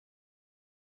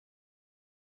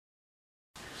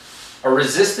a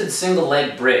resisted single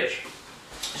leg bridge.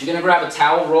 So you're going to grab a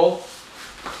towel roll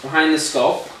behind the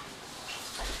skull.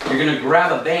 You're going to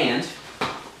grab a band,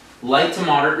 light to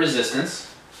moderate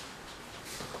resistance.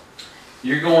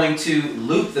 You're going to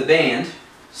loop the band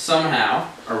somehow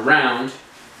around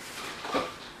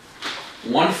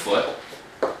 1 foot.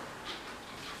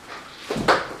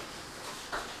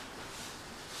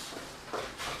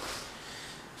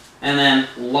 And then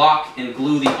lock and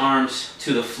glue the arms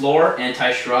to the floor,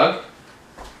 anti-shrug,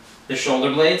 the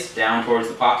shoulder blades down towards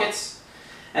the pockets.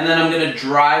 And then I'm going to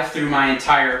drive through my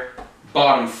entire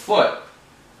bottom foot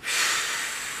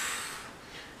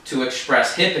to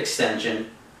express hip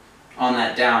extension on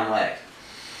that down leg.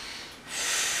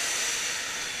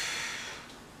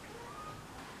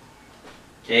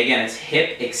 Okay, again, it's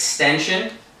hip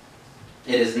extension.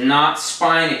 It is not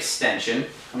spine extension.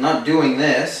 I'm not doing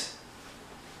this.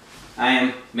 I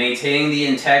am maintaining the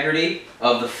integrity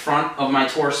of the front of my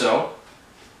torso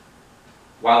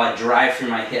while I drive through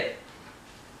my hip.